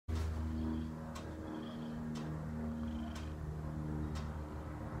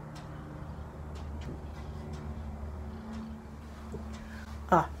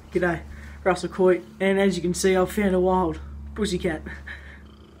G'day, Russell Coit, and as you can see I've found a wild pussycat.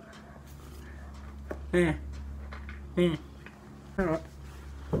 Yeah. Alright,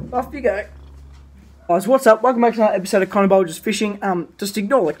 off you go. Guys, what's up? Welcome back to another episode of Conor Bulger's Fishing. Just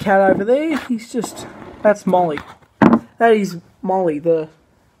ignore the cat over there, that's Molly. That is Molly, the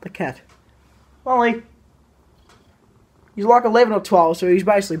cat. Molly! He's like 11 or 12, so he's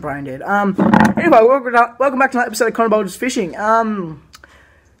basically brain dead. Anyway, welcome back to another episode of Conor Bulger's Fishing.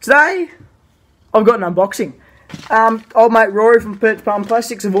 Today, I've got an unboxing. Old mate Rory from Perch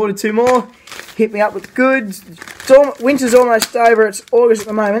Plastics have ordered 2 more. Hit me up with the goods. Winter's almost over, it's August at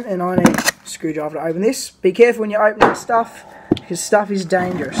the moment, and I need a screwdriver to open this. Be careful when you're opening stuff, because stuff is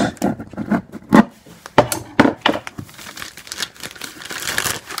dangerous.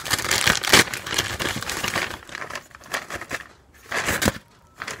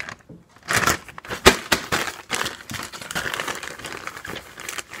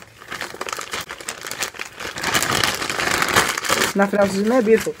 Nothing else is in there,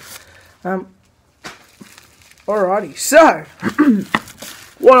 beautiful. Alrighty, so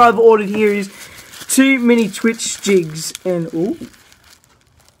what I've ordered here is 2 mini Twitch jigs, and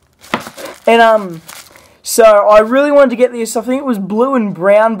so I really wanted to get this. I think it was blue and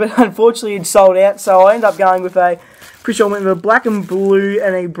brown, but unfortunately it sold out, so I ended up going with I went with a black and blue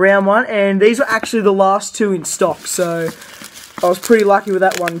and a brown one, and these were actually the last 2 in stock, so I was pretty lucky with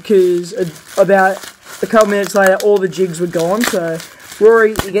that one, because about a couple minutes later all the jigs were gone. So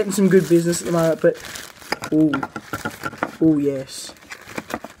Rory, you're getting some good business at the moment, but oh yes.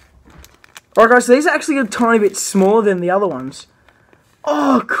 Alright guys, so these are actually a tiny bit smaller than the other ones.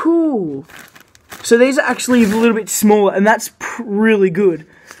 Oh, cool. So these are actually a little bit smaller, and that's really good.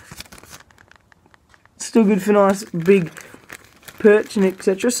 Still good for nice big perch and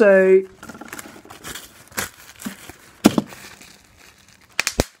etc. So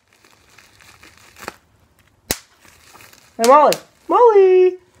hey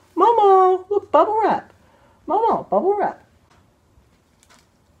Molly, Momo, look, bubble wrap. Momo, bubble wrap.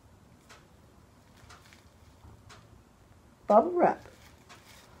 Bubble wrap.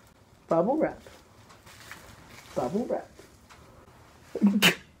 Bubble wrap. Bubble wrap.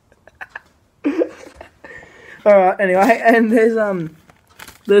 Alright, anyway, and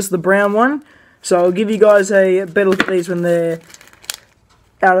there's the brown one. So I'll give you guys a better look at these when they're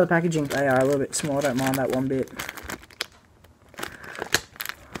out of the packaging. They are a little bit small, I don't mind that one bit.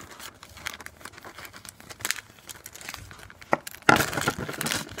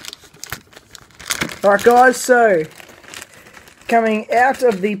 Alright guys, so coming out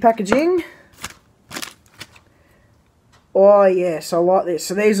of the packaging. Oh yes, I like this.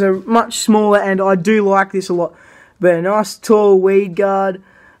 So these are much smaller, and I do like this a lot. But a nice tall weed guard.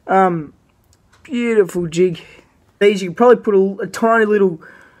 Beautiful jig. These you can probably put a tiny little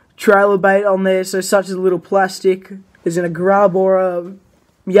trailer bait on there, so such as a little plastic, as in a grub or a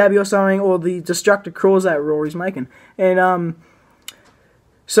yabby or something, or the destructor crawls that Rory's making. And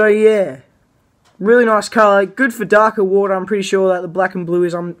so yeah. Really nice colour, good for darker water. I'm pretty sure that the black and blue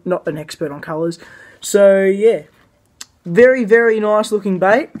is. I'm not an expert on colours. So yeah, very, very nice looking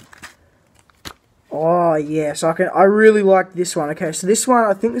bait. Oh yes, I really like this one. Okay, so this one,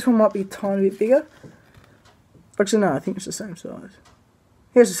 I think this one might be a tiny bit bigger. Actually no, I think it's the same size.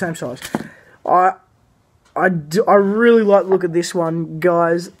 Here's the same size. I really like the look at this one,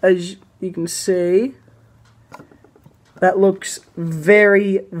 guys. As you can see, that looks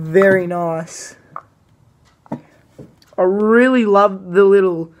very, very nice. I really love the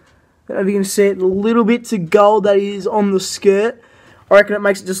little, I don't know if you can see it, the little bits of gold that is on the skirt. I reckon it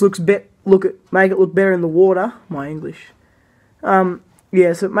makes it just make it look better in the water. My English.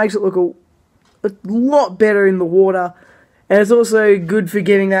 Yeah, so it makes it look a lot better in the water, and it's also good for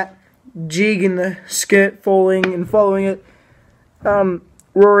getting that jig in the skirt falling and following it.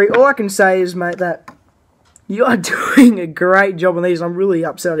 Rory, all I can say is, mate, that you are doing a great job on these. I'm really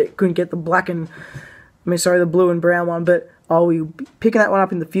upset I couldn't get the the blue and brown one, but I'll be picking that one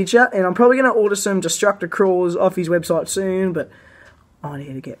up in the future, and I'm probably going to order some destructor crawls off his website soon, but I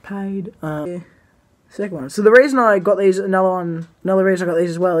need to get paid. Yeah. Second one. So the reason I got these, another reason I got these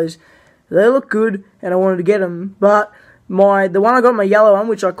as well is they look good, and I wanted to get them, but the one I got, my yellow one,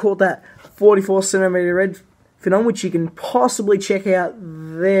 which I caught that 44cm red fin on, which you can possibly check out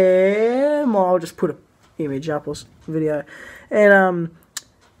there. I'll just put an image up or video, and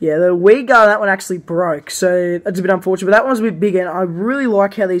yeah, the weed guard on that one actually broke, so that's a bit unfortunate, but that one's a bit bigger, and I really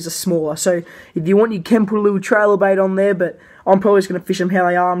like how these are smaller. So if you want, you can put a little trailer bait on there, but I'm probably just going to fish them how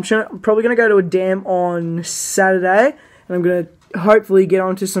they are. I'm probably going to go to a dam on Saturday, and I'm going to hopefully get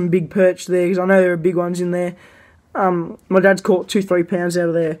onto some big perch there, because I know there are big ones in there. My dad's caught 2-3 pounds out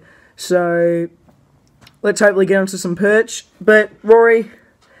of there. So let's hopefully get onto some perch. But Rory,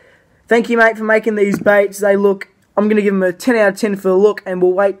 thank you, mate, for making these baits. I'm going to give them a 10 out of 10 for the look, and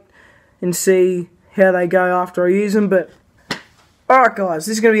we'll wait and see how they go after I use them. But alright guys,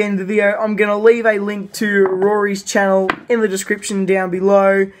 this is going to be the end of the video. I'm going to leave a link to Rory's channel in the description down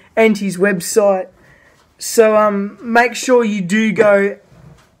below, and his website. So make sure you do go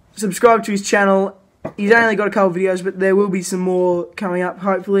subscribe to his channel. He's only got a couple of videos, but there will be some more coming up,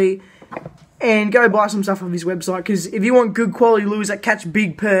 hopefully. And go buy some stuff off his website, because if you want good quality lures that catch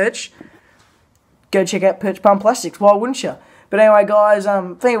big perch, go check out Perch Pump Plastics. Why wouldn't you? But anyway, guys,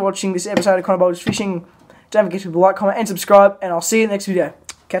 thank you for watching this episode of Connor Boulders Fishing. Don't forget to like, comment, and subscribe, and I'll see you in the next video.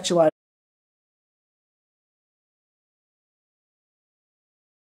 Catch you later.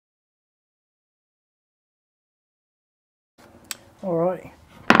 Alrighty.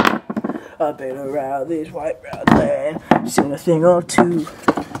 I've been around this white round land, seen a thing or two,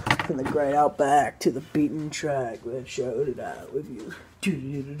 from the great outback to the beaten track. We've showed it out with you.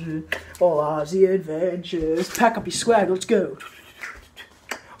 All Aussie adventures. Pack up your swag, let's go.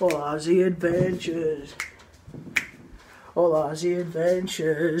 All Aussie adventures. All Aussie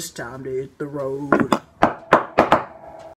adventures. Time to hit the road.